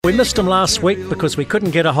We missed him last week because we couldn't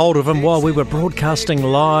get a hold of him while we were broadcasting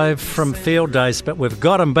live from field days, but we've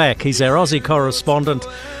got him back. He's our Aussie correspondent,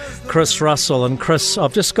 Chris Russell. And Chris,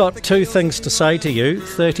 I've just got two things to say to you,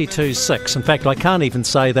 32-6. In fact, I can't even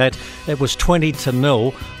say that. It was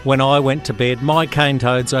 20-0 when I went to bed. My cane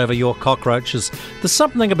toads over your cockroaches. There's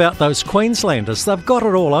something about those Queenslanders. They've got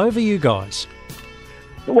it all over you guys.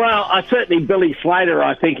 Well, certainly Billy Slater,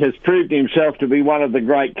 I think, has proved himself to be one of the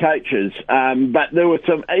great coaches. But there were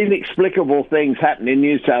some inexplicable things happening in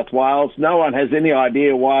New South Wales. No one has any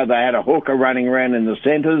idea why they had a hooker running around in the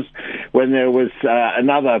centres when there was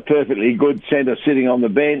another perfectly good centre sitting on the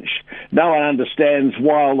bench. No one understands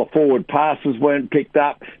why the forward passes weren't picked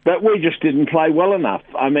up. But we just didn't play well enough.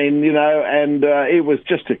 I mean, and it was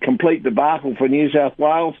just a complete debacle for New South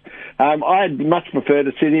Wales. I'd much prefer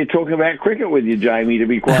to sit here talking about cricket with you, Jamie, to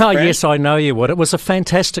be quite frank. Yes, I know you would. It was a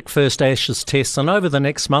fantastic first Ashes test, and over the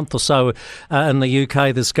next month or so in the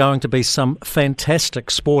UK, there's going to be some fantastic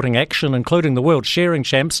sporting action, including the World Sharing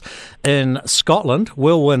Champs in Scotland.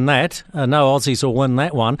 We'll win that. No Aussies will win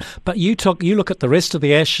that one. But you look at the rest of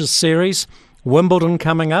the Ashes series, Wimbledon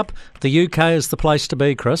coming up. The UK is the place to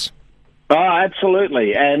be, Chris. Oh,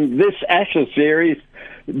 absolutely. And this Ashes series,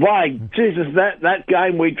 why, Jesus, that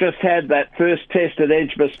game we just had, that first test at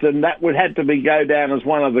Edgbaston, that would have to go down as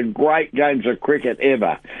one of the great games of cricket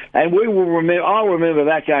ever. And I'll remember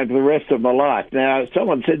that game for the rest of my life. Now,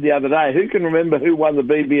 someone said the other day, who can remember who won the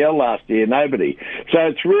BBL last year? Nobody. So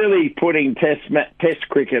it's really putting test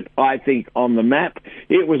cricket, I think, on the map.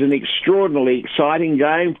 It was an extraordinarily exciting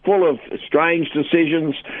game, full of strange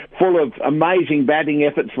decisions, full of amazing batting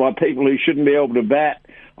efforts by people who shouldn't be able to bat.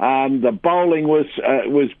 The bowling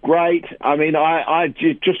was great. I mean, I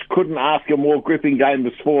just couldn't ask a more gripping game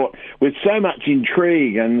of sport with so much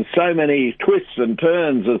intrigue and so many twists and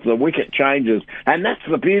turns as the wicket changes. And that's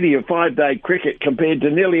the beauty of five-day cricket compared to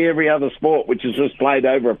nearly every other sport, which is just played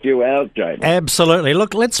over a few hours, James. Absolutely.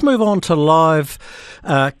 Look, let's move on to live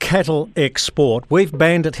cattle export. We've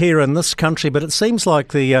banned it here in this country, but it seems like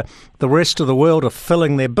the rest of the world are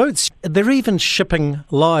filling their boots. They're even shipping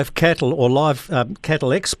live cattle or live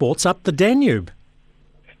cattle exports up the Danube.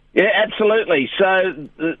 Yeah, absolutely. So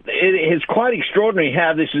it is quite extraordinary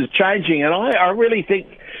how this is changing, and I really think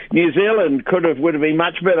New Zealand would have been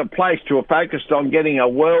much better placed to have focused on getting a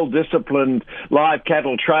well-disciplined live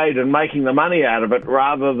cattle trade and making the money out of it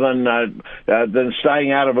rather than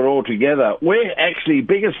staying out of it altogether. We're actually,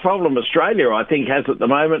 biggest problem Australia, I think, has at the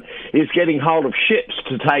moment is getting hold of ships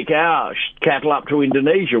to take our cattle up to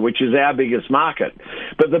Indonesia, which is our biggest market.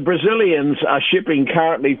 But the Brazilians are shipping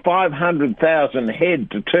currently 500,000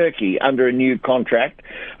 head to Turkey under a new contract.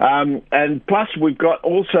 And plus we've got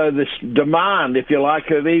also this demand, if you like,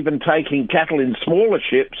 of even taking cattle in smaller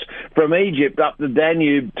ships from Egypt up the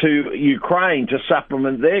Danube to Ukraine to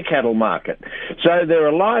supplement their cattle market. So there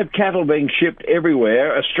are live cattle being shipped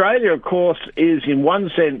everywhere. Australia, of course, is in one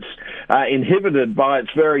sense inhibited by its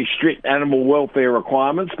very strict animal welfare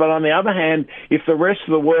requirements. But on the other hand, if the rest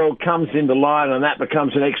of the world comes into line and that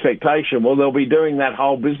becomes an expectation, well, they'll be doing that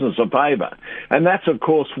whole business a favour. And that's, of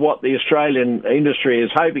course, what the Australian industry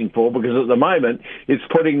is hoping for, because at the moment it's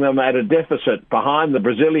putting them at a deficit behind the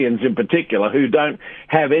Brazilians in particular, who don't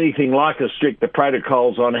have anything like as strict the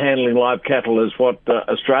protocols on handling live cattle as what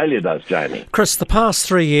Australia does, Jamie. Chris, the past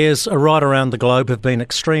 3 years right around the globe have been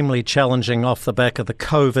extremely challenging off the back of the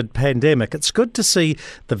COVID pandemic. It's good to see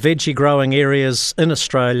the veggie growing areas in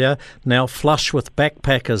Australia now flush with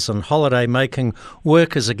backpackers and holiday-making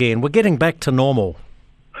workers again. We're getting back to normal.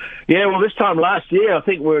 Yeah, well, this time last year, I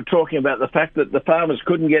think we were talking about the fact that the farmers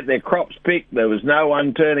couldn't get their crops picked. There was no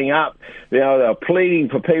one turning up. They were pleading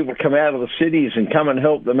for people to come out of the cities and come and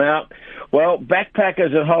help them out. Well,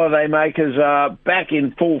 backpackers and holidaymakers are back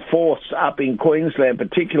in full force up in Queensland,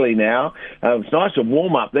 particularly now. It's nice and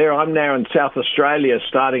warm up there. I'm now in South Australia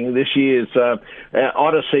starting this year's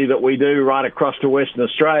odyssey that we do right across to Western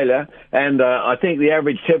Australia. And I think the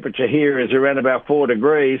average temperature here is around about 4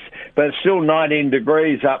 degrees, but it's still 19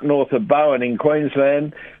 degrees up north of Bowen in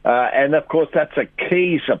Queensland. And, of course, that's a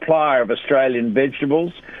key supplier of Australian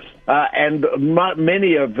vegetables. And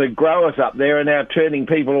many of the growers up there are now turning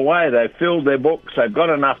people away. They've filled their books. They've got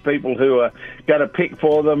enough people who are going to pick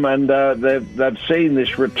for them, and they've seen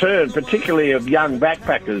this return, particularly of young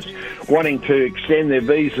backpackers wanting to extend their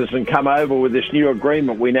visas and come over with this new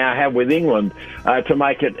agreement we now have with England to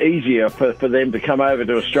make it easier for them to come over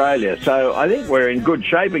to Australia. So I think we're in good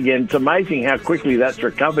shape again. It's amazing how quickly that's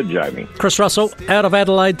recovered, Jamie. Chris Russell, out of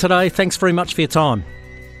Adelaide today. Thanks very much for your time.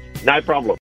 No problem.